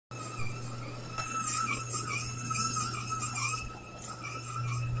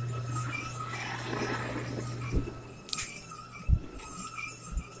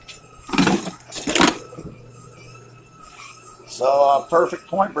perfect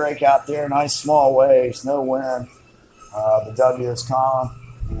point break out there. Nice small waves, no wind. The W is calm,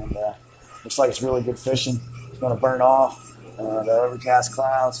 and looks like it's really good fishing. It's going to burn off. The overcast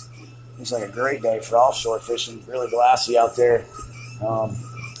clouds. Looks like a great day for offshore fishing. Really glassy out there. A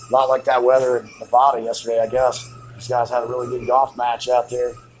lot like that weather in Nevada yesterday, I guess. These guys had a really good golf match out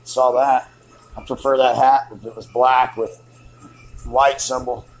there. Saw that. I prefer that hat if it was black with white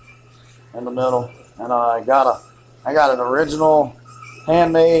symbol in the middle. And I got an original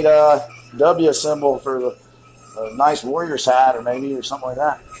handmade W symbol for the nice Warriors hat, or something like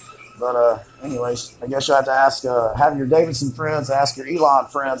that. But anyways, I guess you have to ask, have your Davidson friends ask your Elon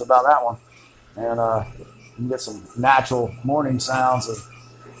friends about that one, and you can get some natural morning sounds of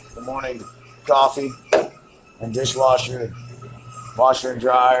the morning coffee and dishwasher, and washer and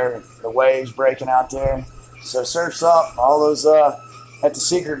dryer, and the waves breaking out there. So surf's up. All those at the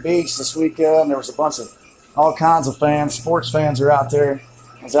Secret Beach this weekend. There was a bunch of all kinds of fans. Sports fans are out there.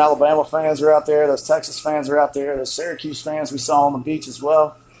 Those Alabama fans are out there. Those Texas fans are out there. Those Syracuse fans we saw on the beach as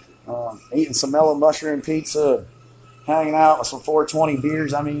well. Eating some mellow mushroom pizza, hanging out with some 420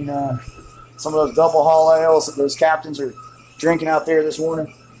 beers. I mean, some of those double haul ales that those captains are drinking out there this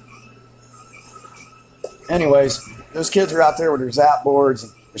morning. Anyways, those kids are out there with their zap boards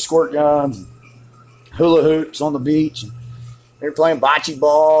and their squirt guns and hula hoops on the beach. And they're playing bocce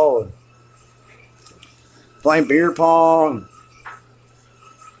ball and playing beer pong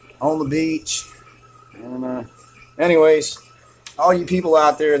on the beach. And anyways, all you people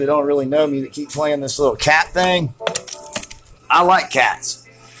out there that don't really know me that keep playing this little cat thing, I like cats.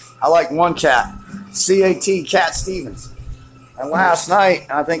 I like one cat, C-A-T, Cat Stevens. And last night,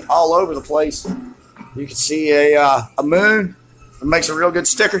 I think all over the place, you could see a moon. It makes a real good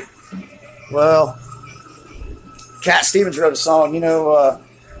sticker. Well, Cat Stevens wrote a song,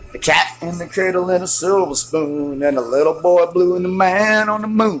 the cat in the cradle and a silver spoon, and the little boy blue and the man on the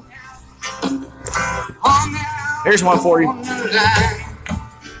moon. Here's one for you.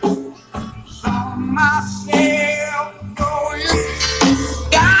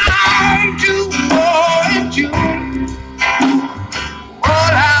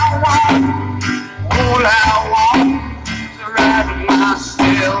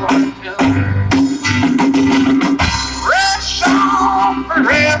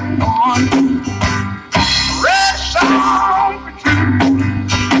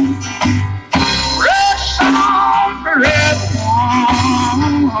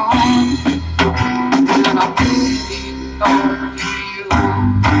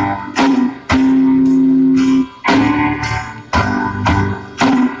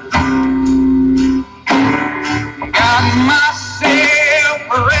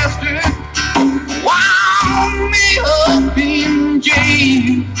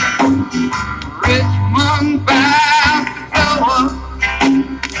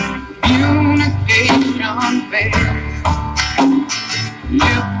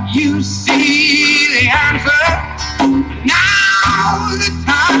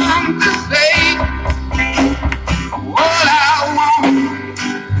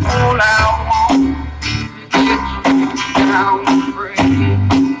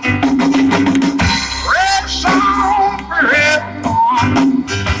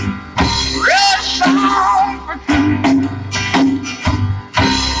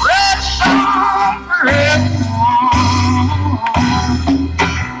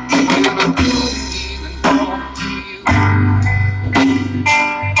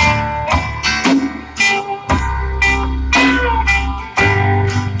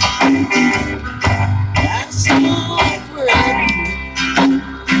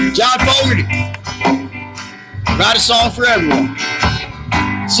 Write a song for everyone.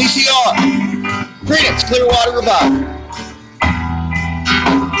 CCR, Creedence Clearwater Revival.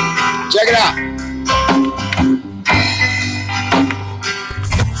 Check it out.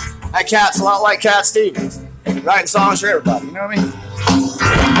 That cat's a lot like Cat Stevens. Writing songs for everybody, you know what I mean?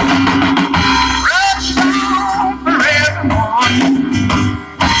 Red song for everyone.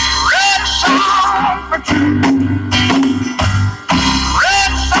 Red song for two.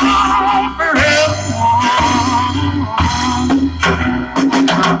 Red song for everyone.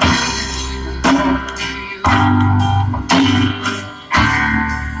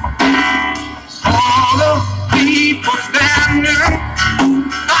 All the people standing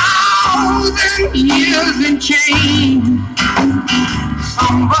 1,000 years in change.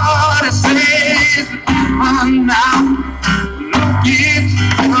 Somebody says I'm now. Look, it's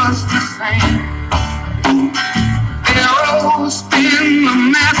just the same. Arrows spin the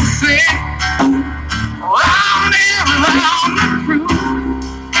message round and round the crew.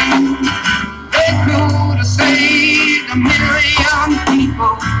 They could have saved 1 million.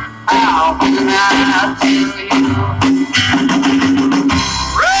 how can I tell you?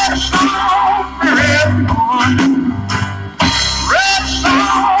 Red song for everyone. Red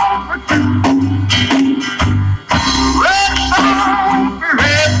song for two. Red song for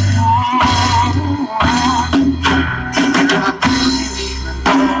everyone.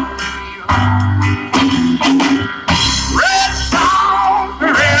 Red song for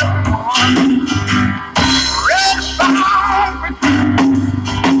everyone. Red song for two.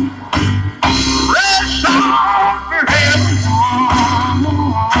 Red song for everyone.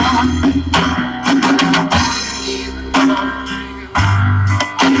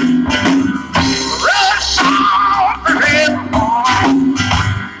 Red song for everyone.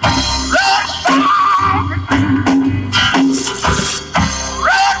 Red song for two.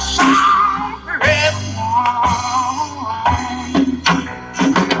 Red song for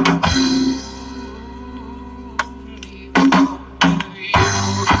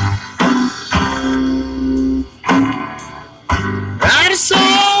Write a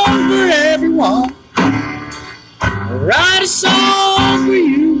song for everyone. Write a song for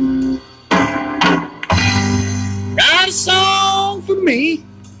you. Write a song for me.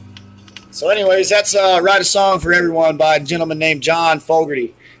 So anyways, that's Write a Song for Everyone by a gentleman named John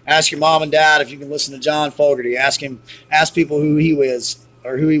Fogerty. Ask your mom and dad if you can listen to John Fogerty. Ask people who he was,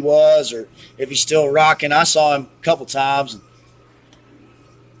 or who he was, or if he's still rocking. I saw him a couple times. And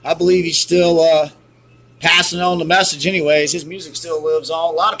I believe he's still passing on the message anyways. His music still lives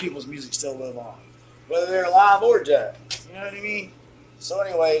on. A lot of people's music still live on, whether they're alive or dead. You know what I mean? So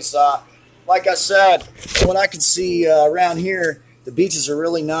anyways, like I said, what I can see around here, the beaches are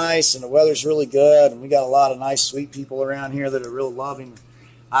really nice and the weather's really good, and we got a lot of nice, sweet people around here that are real loving.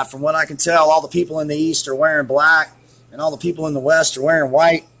 From what I can tell, all the people in the east are wearing black, and all the people in the west are wearing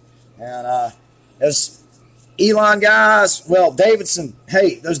white. And as Elon guys, well, Davidson,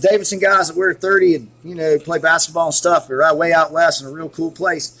 hey, those Davidson guys that wear 30 and, you know, play basketball and stuff, they're right way out west in a real cool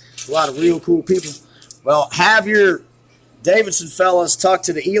place. A lot of real cool people. Well, have your Davidson fellas talk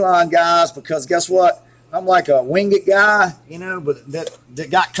to the Elon guys, because guess what? I'm like a Wingate guy, you know, but that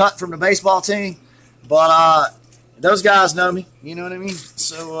got cut from the baseball team. But those guys know me, you know what I mean?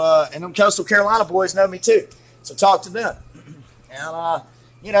 So, and them Coastal Carolina boys know me too. So talk to them. And,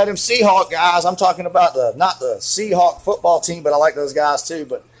 you know, them Seahawk guys, I'm talking about not the Seahawk football team, but I like those guys too.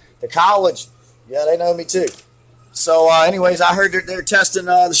 But the college, yeah, they know me too. So, anyways, I heard they're testing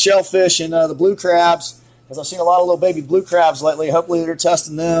the shellfish and the blue crabs, because I've seen a lot of little baby blue crabs lately. Hopefully they're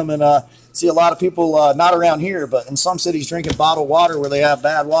testing them, and see a lot of people, not around here, but in some cities drinking bottled water where they have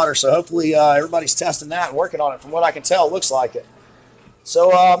bad water. So hopefully everybody's testing that and working on it. From what I can tell, it looks like it.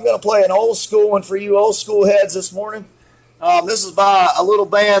 So I'm going to play an old school one for you old school heads this morning. This is by a little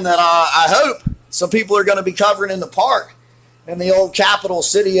band that I hope some people are going to be covering in the park in the old capital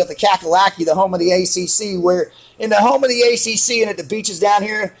city of the Kakalaki, the home of the ACC, where in the home of the ACC and at the beaches down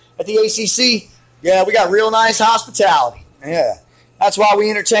here at the ACC, yeah, we got real nice hospitality. Yeah. That's why we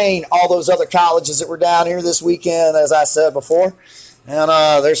entertain all those other colleges that were down here this weekend, as I said before. And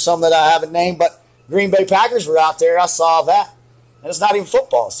there's some that I haven't named, but Green Bay Packers were out there. I saw that. And it's not even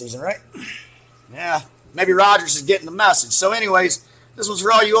football season, right? Yeah, maybe Rodgers is getting the message. So anyways, this one's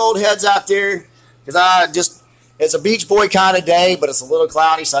for all you old heads out there, because it's a Beach Boy kind of day, but it's a little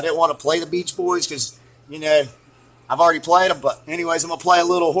cloudy, so I didn't want to play the Beach Boys because, you know, I've already played them. But anyways, I'm going to play a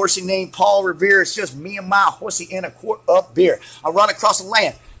little horsey named Paul Revere. It's just me and my horsey and a quart of beer. I run across the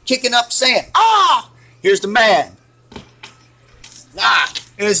land, kicking up sand. Ah! Here's the man. Nah,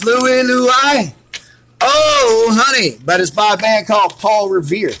 it's Louie Louie. Oh, honey. But it's by a band called Paul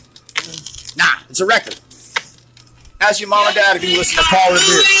Revere. Nah, it's a record. Ask your mom and dad if you listen to Paul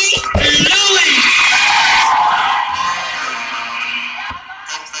Revere.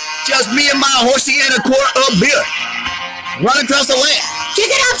 Just me and my horsey and a quart of beer. Run across the land. Kick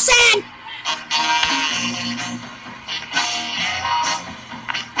it up, sand.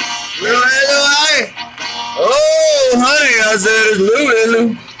 Louie, Louie. Oh, honey, I said it's Louie,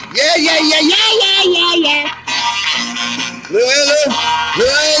 Louie. Yeah. Louie,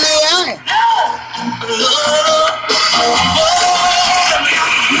 Louie.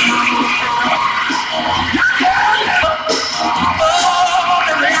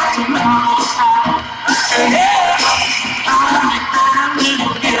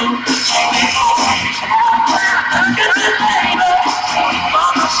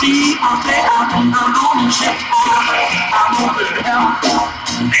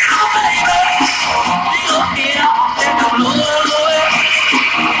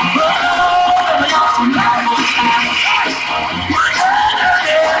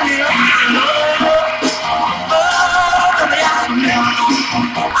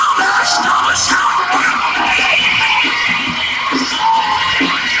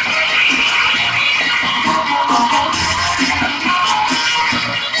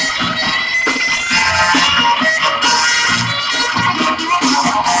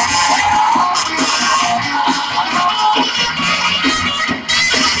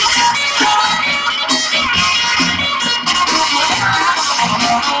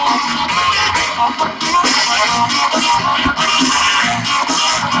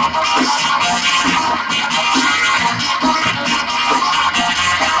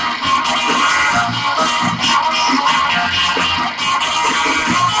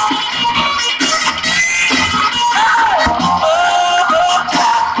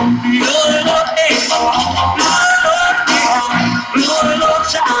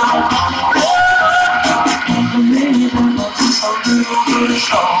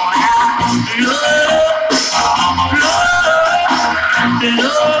 Love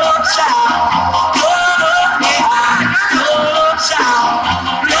child, love, yeah, love child,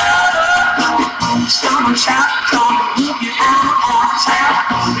 love. Summer child, gonna move you out, child.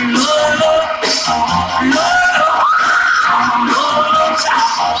 Love, love, love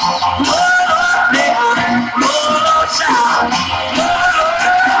child, love, yeah, love child, love.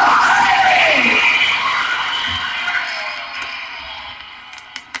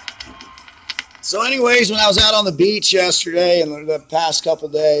 So anyways, when I was out on the beach yesterday and the past couple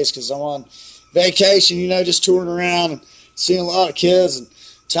days, because I'm on vacation, you know, just touring around and seeing a lot of kids and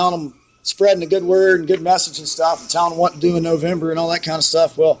telling them, spreading the good word and good message and stuff and telling them what to do in November and all that kind of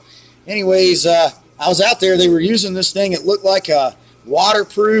stuff. Well, anyways, I was out there. They were using this thing. It looked like a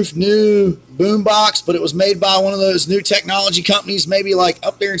waterproof new boombox, but it was made by one of those new technology companies, maybe like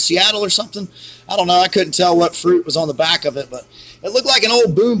up there in Seattle or something. I don't know. I couldn't tell what fruit was on the back of it, but it looked like an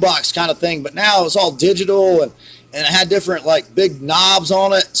old boombox kind of thing. But now it was all digital and it had different like big knobs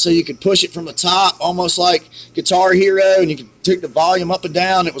on it, so you could push it from the top, almost like Guitar Hero, and you could take the volume up and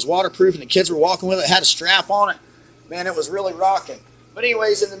down. It was waterproof, and the kids were walking with it. It had a strap on it. Man, it was really rocking. But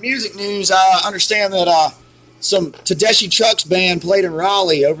anyways, in the music news, I understand that some Tedeschi Trucks band played in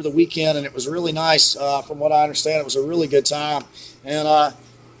Raleigh over the weekend, and it was really nice. From what I understand, it was a really good time. And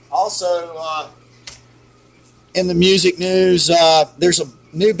also in the music news, there's a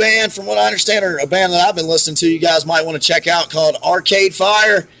new band, from what I understand, or a band that I've been listening to, you guys might want to check out, called Arcade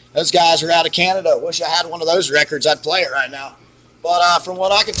Fire. Those guys are out of Canada. Wish I had one of those records. I'd play it right now. But from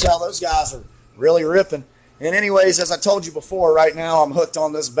what I can tell, those guys are really ripping. And anyways, as I told you before, right now I'm hooked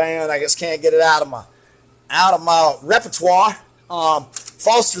on this band. I just can't get it out of my repertoire.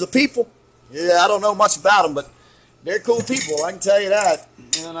 Foster the People. Yeah, I don't know much about them, but they're cool people. I can tell you that.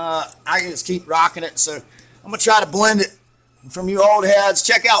 And I can just keep rocking it. So I'm going to try to blend it. From you old heads,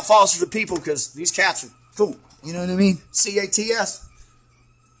 check out Foster the People, because these cats are cool. You know what I mean? C-A-T-S.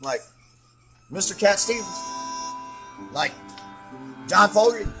 Like Mr. Cat Stevens. Like John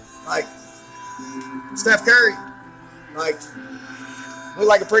Fogerty. Like Steph Curry. Like, look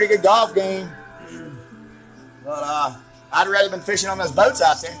like a pretty good golf game. But I'd rather been fishing on those boats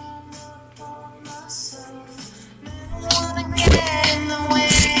out there.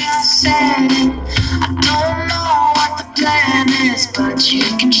 I don't know what the plan is, but you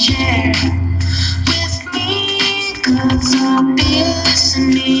can share with me, 'cause I'll be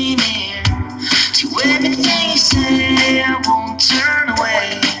listening in to everything you say. I won't turn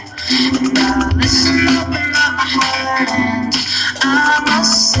away, and I'll listen, open up my heart, and I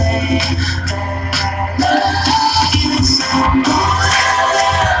must say that I love you so much.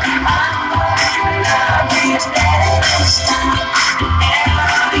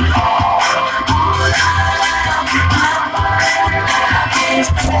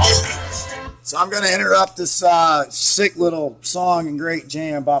 So I'm going to interrupt this sick little song and great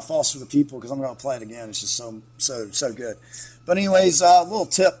jam by Foster the People, because I'm going to play it again. It's just so good. But anyways, a little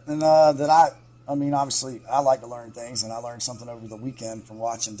tip, and that I mean, obviously, I like to learn things, and I learned something over the weekend from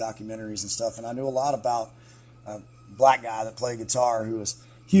watching documentaries and stuff. And I knew a lot about a black guy that played guitar who was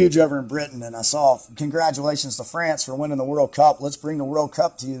huge over in Britain. And I saw, congratulations to France for winning the World Cup. Let's bring the World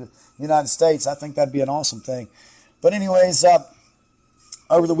Cup to the United States. I think that'd be an awesome thing. But anyways,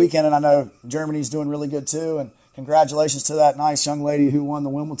 over the weekend, and I know Germany's doing really good too, and congratulations to that nice young lady who won the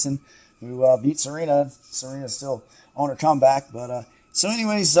Wimbledon, who beat Serena. Serena's still on her comeback. But so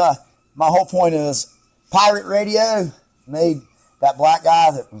anyways, my whole point is Pirate Radio made that black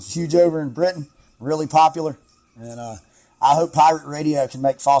guy that was huge over in Britain really popular. And I hope Pirate Radio can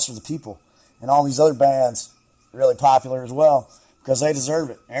make Foster the People and all these other bands really popular as well, because they deserve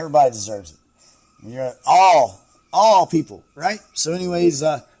it. Everybody deserves it. You're all people, right? So anyways,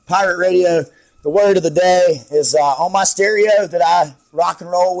 Pirate Radio, the word of the day is on my stereo that I rock and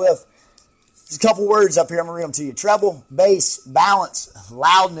roll with. There's a couple words up here. I'm going to read them to you. Treble, bass, balance,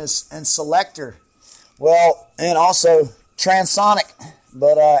 loudness, and selector. Well, and also transonic,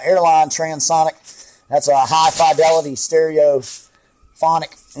 but airline transonic. That's a high fidelity stereo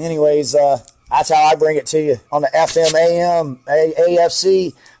phonic. Anyways, that's how I bring it to you on the FM, AM,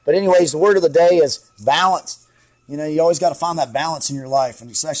 AFC. But anyways, the word of the day is balance. You know, you always got to find that balance in your life,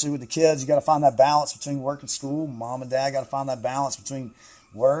 and especially with the kids, you got to find that balance between work and school. Mom and dad got to find that balance between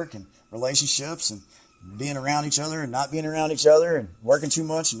work and relationships and being around each other and not being around each other, and working too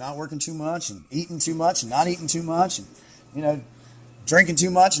much and not working too much, and eating too much and not eating too much, and, you know, drinking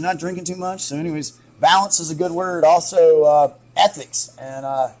too much and not drinking too much. So anyways, balance is a good word. Also, ethics and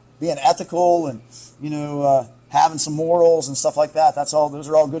being ethical and, you know, having some morals and stuff like that. Those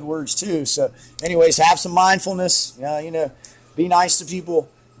are all good words too. So anyways, have some mindfulness, you know, be nice to people.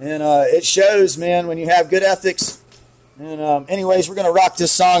 And it shows, man, when you have good ethics And anyways, we're gonna rock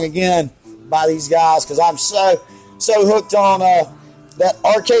this song again by these guys because I'm so hooked on that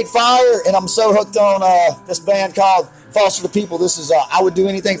Arcade Fire, and I'm so hooked on this band called Foster the People. This is I Would Do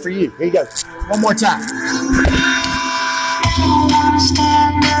Anything for You. Here you go. One more time. Never wanna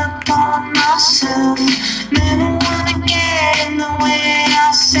stand up on myself. Never wanna get in the way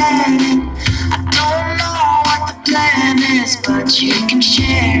I said it. I don't know what the plan is, but you can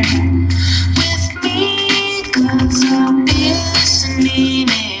share with me, 'cause I'll be listening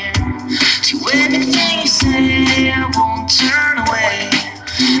here to everything you say. I won't turn away,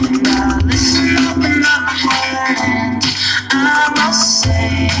 and I'll listen, open up my heart, and I must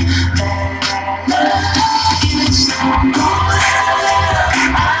say that I love you so much.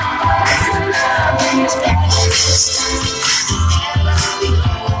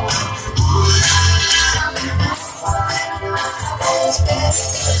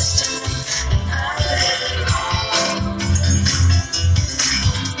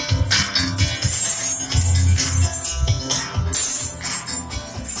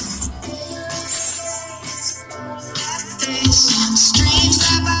 Streams I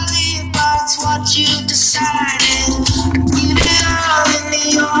believe, but it's what you decided. Give it all in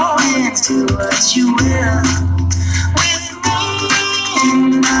your hands, do what you will with me.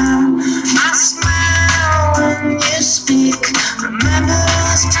 And I smile when you speak. Remember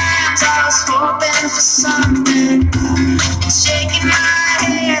those times I was hoping for something, shaking my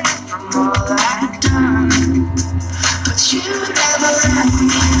head from all I've done, but you never let me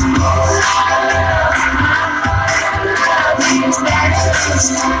go. It's better this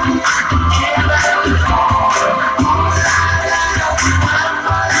time.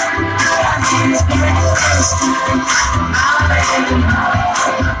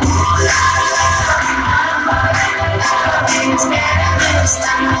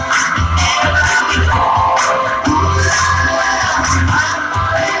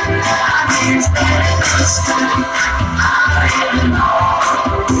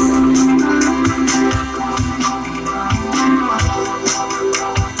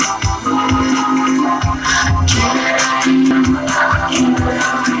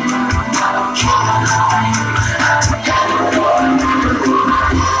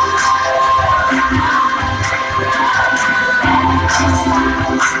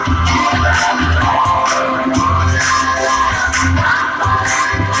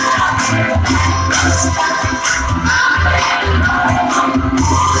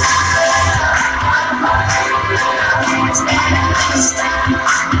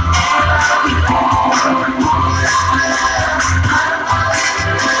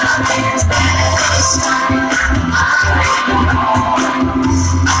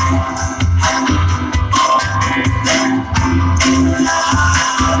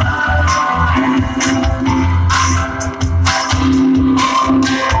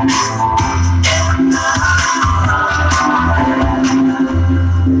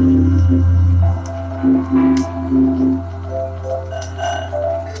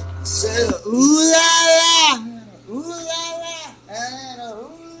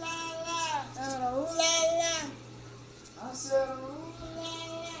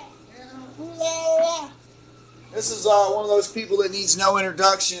 This is one of those people that needs no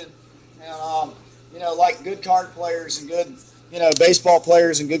introduction, and like good card players and good, baseball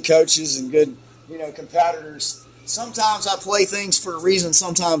players and good coaches and good, competitors. Sometimes I play things for a reason,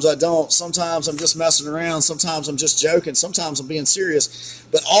 sometimes I don't. Sometimes I'm just messing around, sometimes I'm just joking, sometimes I'm being serious.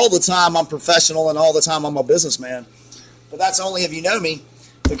 But all the time I'm professional, and all the time I'm a businessman. But that's only if you know me,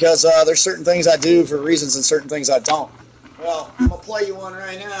 because there's certain things I do for reasons and certain things I don't. Well, I'm going to play you one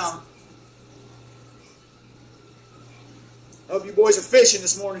right now. Hope you boys are fishing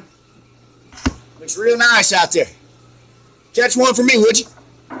this morning. Looks real nice out there. Catch one for me, would you?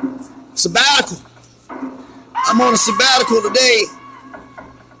 Sabbatical. I'm on a sabbatical today.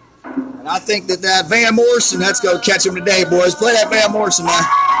 And I think that Van Morrison, let's go catch him today, boys. Play that Van Morrison, man.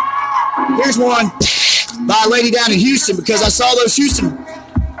 Here's one by a lady down in Houston, because I saw those Houston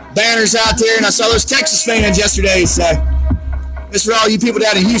banners out there, and I saw those Texas fans yesterday. So this is for all you people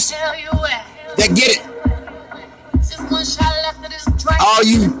down in Houston that get it. All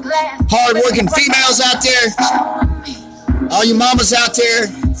you hard-working females out there, all you mamas out there,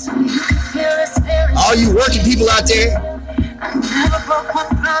 all you working people out there. I never broke my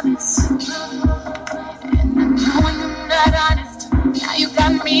promise, and knowing I'm not honest, now you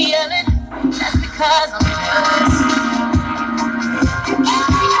got me yelling. That's because I'm jealous.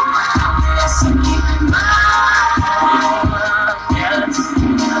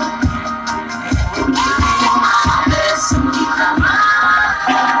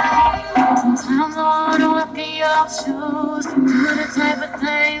 Sometimes I wanna walk in your shoes. type of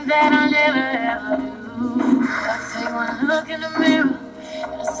thing that I never ever do. I take one look in the mirror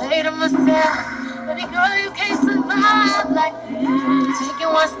and I say to myself, baby girl, you can't survive like this. Taking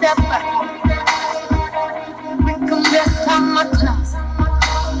one step back, pick a mess out my closet.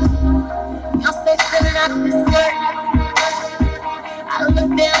 Y'all say filling out this skirt. I look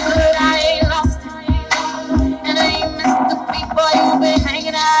damn good, I ain't lost it. And I ain't missed the people you've been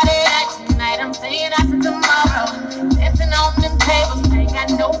hanging out at tonight. I'm staying out till tomorrow. Dancing on them tables, ain't got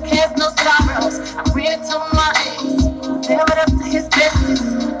no cares, no sorrows. I ran into my ex, fell up to his business.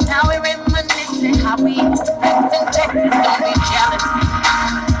 Now we're reminiscing how we used to practice in Texas. Don't be jealous.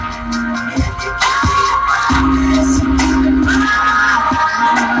 If you give me a promise, keep in mind,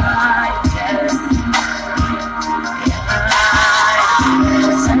 yes.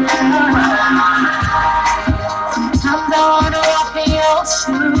 Sometimes I wanna walk in your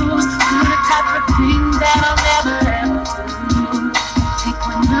shoes, do the type of thing that I'll never ever do. Take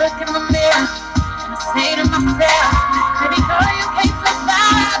one look in the mirror and I say to myself, baby girl, you can't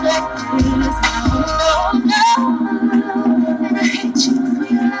survive like this. No, no, no. And I hate you for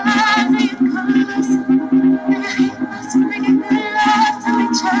your lies and your colors. And I hate us for making good love to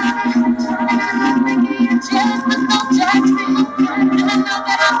each other. And I love making you jealous, but no judgment. And I know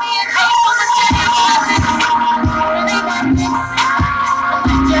that I'm being hateful, but you ain't nothing. And they got this. I'm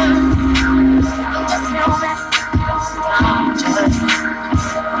like, yeah, I'm just human. I'm just.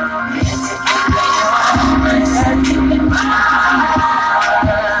 Yes, it's the way you are, but I keep it mine.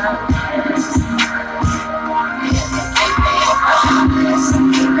 Yes, it's the way you are, but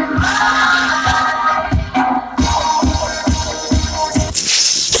keep it mine.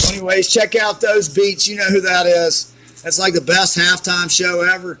 Anyways, check out those beats. You know who that is. That's like the best halftime show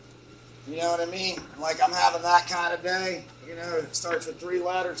ever. You know what I mean? Like I'm having that kind of day. You know, it starts with 3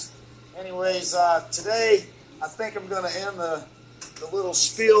 letters. Anyways, today I think I'm going to end the little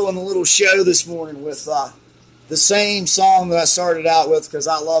spiel and the little show this morning with the same song that I started out with because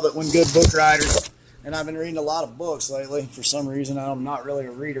I love it when good book writers, and I've been reading a lot of books lately for some reason. I'm not really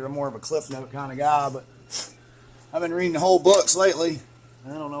a reader. I'm more of a Cliff Note kind of guy, but I've been reading whole books lately. I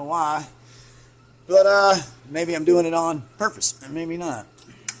don't know why, but maybe I'm doing it on purpose, and maybe not.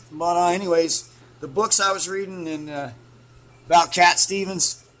 But anyways, the books I was reading and about Cat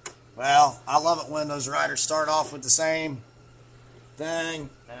Stevens, well, I love it when those writers start off with the same thing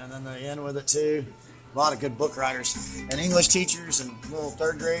and then they end with it too. A lot of good book writers and English teachers and little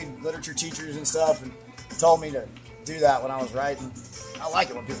 3rd grade literature teachers and stuff and told me to do that when I was writing. I like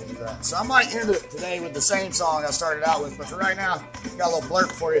it when people do that. So I might end it today with the same song I started out with, but for right now, got a little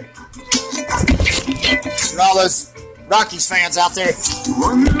blurb for you. For all those Rockies fans out there.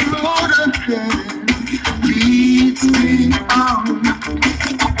 On the road ahead leads me on,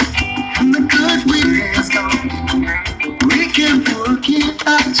 and the good wind is gone. We can work it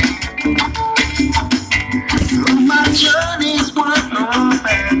out. Though my journey's one off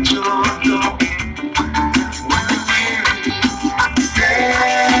at your door. When the stay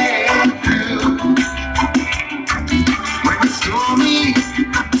through, when it's stormy,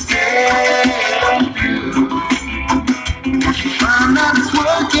 stay through. If you find out it's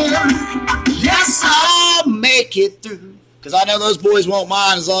working, Yes, I'll make it through. Because I know those boys won't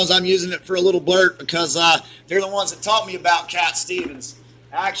mind as long as I'm using it for a little blurt because they're the ones that taught me about Cat Stevens.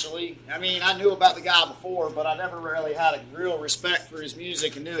 Actually, I mean, I knew about the guy before, but I never really had a real respect for his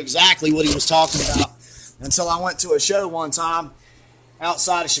music and knew exactly what he was talking about until I went to a show one time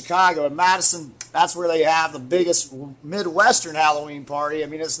outside of Chicago in Madison. That's where they have the biggest Midwestern Halloween party. I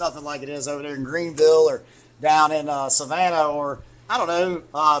mean, it's nothing like it is over there in Greenville or down in Savannah or, I don't know,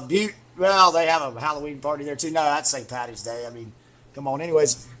 Butte. Well, they have a Halloween party there too. No, that's St. Patty's Day. I mean, come on.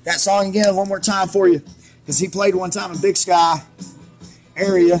 Anyways, that song again one more time for you because he played one time in Big Sky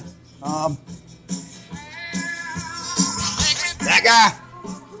area. That guy.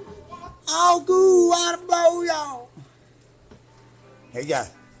 Oh, goo, wanna blow y'all. Here you go.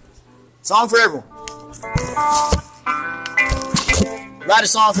 Song for everyone. Write a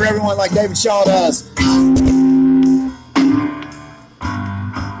song for everyone like David Shaw does.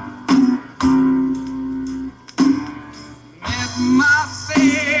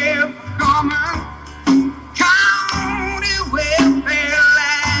 myself coming, county welfare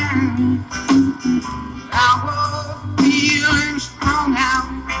line. Our feelings hung out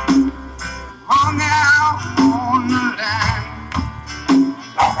on the line.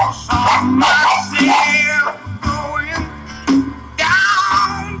 Saw myself going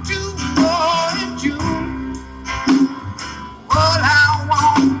down to 4th of June.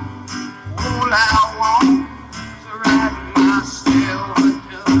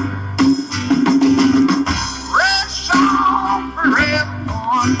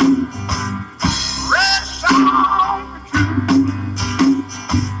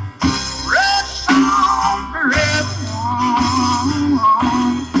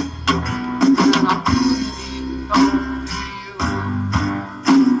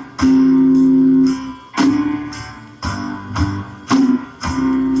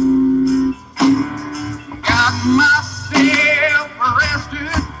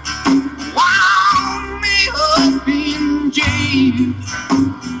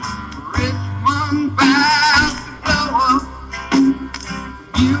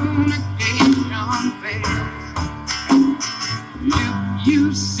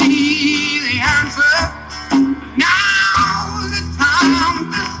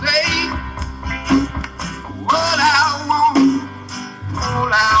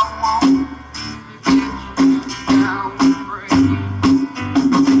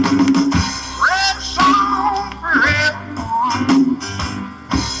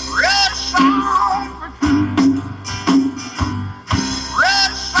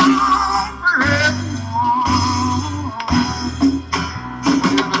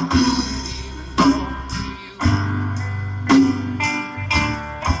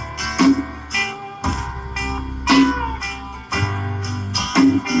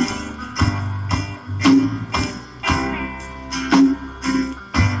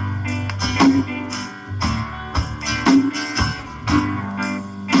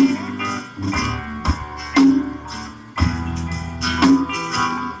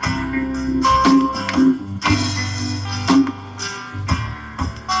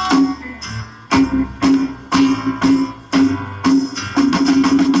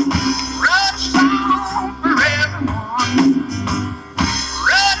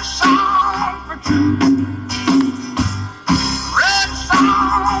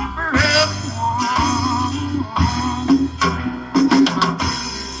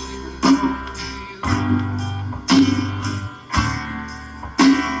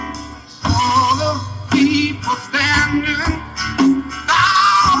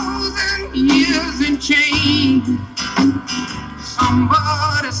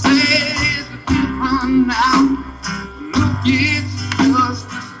 Everybody says the kids run out. Look, it's just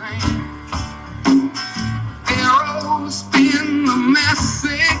the same. Arrows spin the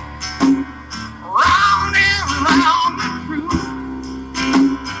message round and round the truth.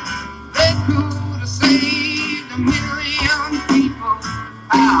 They could have saved a million people.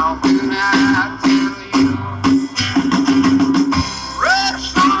 How can I tell you? Write a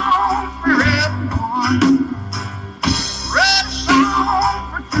song for everyone. Write a song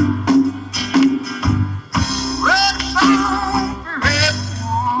for two. Write a song for everyone.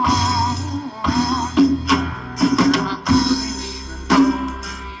 And I couldn't even know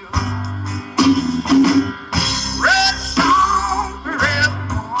you. Write a song for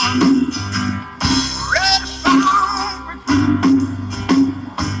everyone. Write a song for two. Write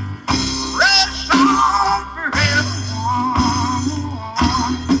a song for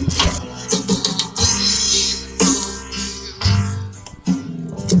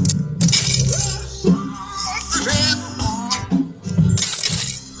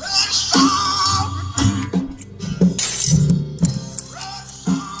everyone.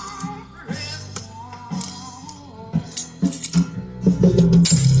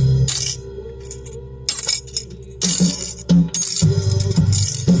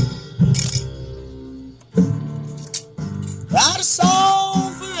 Write a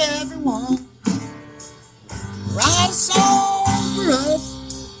song for everyone. Write a song for us.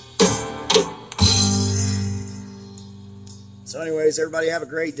 So anyways, everybody have a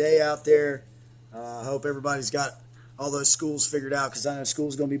great day out there. I hope everybody's got all those schools figured out, because I know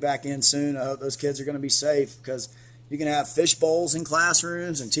school's going to be back in soon. I hope those kids are going to be safe, because you can have fish bowls in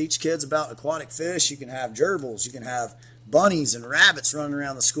classrooms and teach kids about aquatic fish. You can have gerbils. You can have bunnies and rabbits running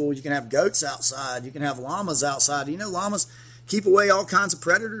around the school. You can have goats outside. You can have llamas outside. You know, llamas keep away all kinds of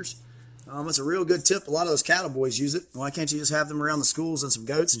predators. It's a real good tip. A lot of those cattle boys use it. Why can't you just have them around the schools and some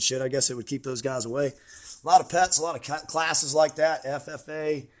goats and shit? I guess it would keep those guys away. A lot of pets, a lot of classes like that,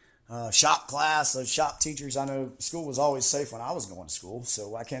 FFA, shop class, those shop teachers. I know school was always safe when I was going to school, so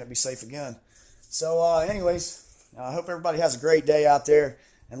why can't it be safe again? So anyways, I hope everybody has a great day out there,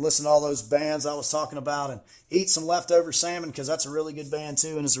 and listen to all those bands I was talking about, and eat some leftover salmon, because that's a really good band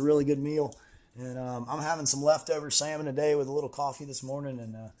too, and it's a really good meal. And I'm having some leftover salmon today with a little coffee this morning,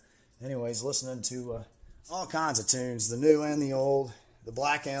 and anyways, listening to all kinds of tunes, the new and the old, the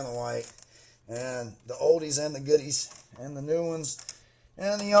black and the white, and the oldies and the goodies, and the new ones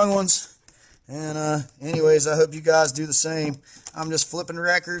and the young ones. And anyways, I hope you guys do the same. I'm just flipping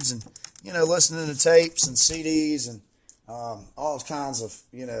records and, you know, listening to tapes and CDs and all kinds of,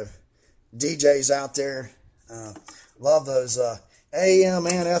 you know, DJs out there. Love those AM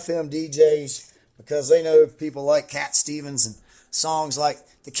and FM DJs, because they know people like Cat Stevens and songs like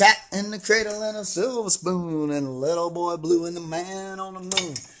The Cat in the Cradle and a Silver Spoon, and a little boy blue and the man on the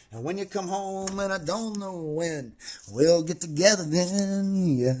moon. And when you come home, and I don't know when, we'll get together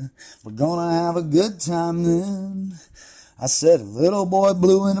then, yeah. We're gonna have a good time then. I said, a little boy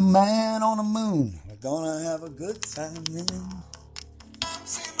blue and a man on the moon. We're gonna have a good time then.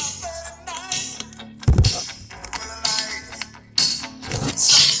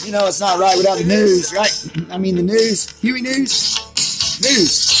 You know, it's not right without the news, right? I mean, the news. Huey News.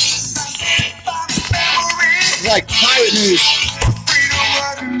 News. It's like pirate news.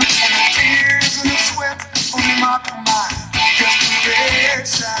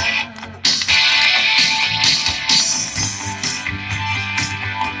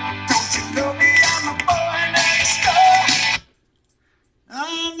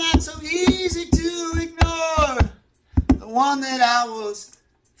 I'm not so easy to ignore, the one that I was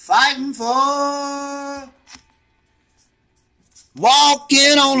fighting for.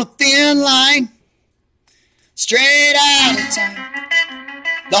 Walking on a thin line, straight out of town.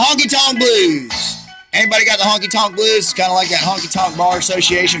 The Honky Tonk Blues. Anybody got the Honky Tonk Blues? It's kind of like that Honky Tonk Bar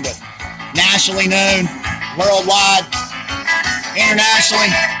Association, but nationally known, worldwide, internationally.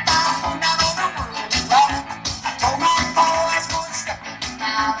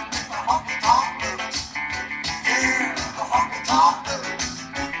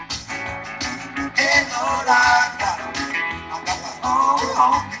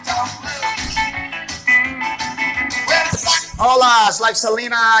 Hola, it's like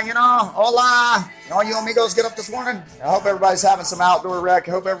Selena, you know. Hola. All you amigos get up this morning. I hope everybody's having some outdoor rec.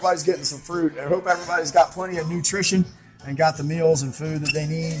 I hope everybody's getting some fruit. I hope everybody's got plenty of nutrition and got the meals and food that they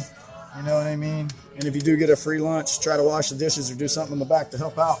need. You know what I mean? And if you do get a free lunch, try to wash the dishes or do something in the back to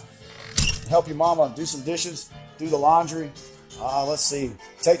help out. Help your mama do some dishes, do the laundry. Let's see.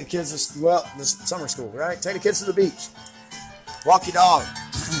 Take the kids to, well, this summer school, right? Take the kids to the beach. Walk your dog.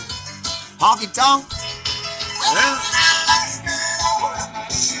 Honky tonk. Yeah.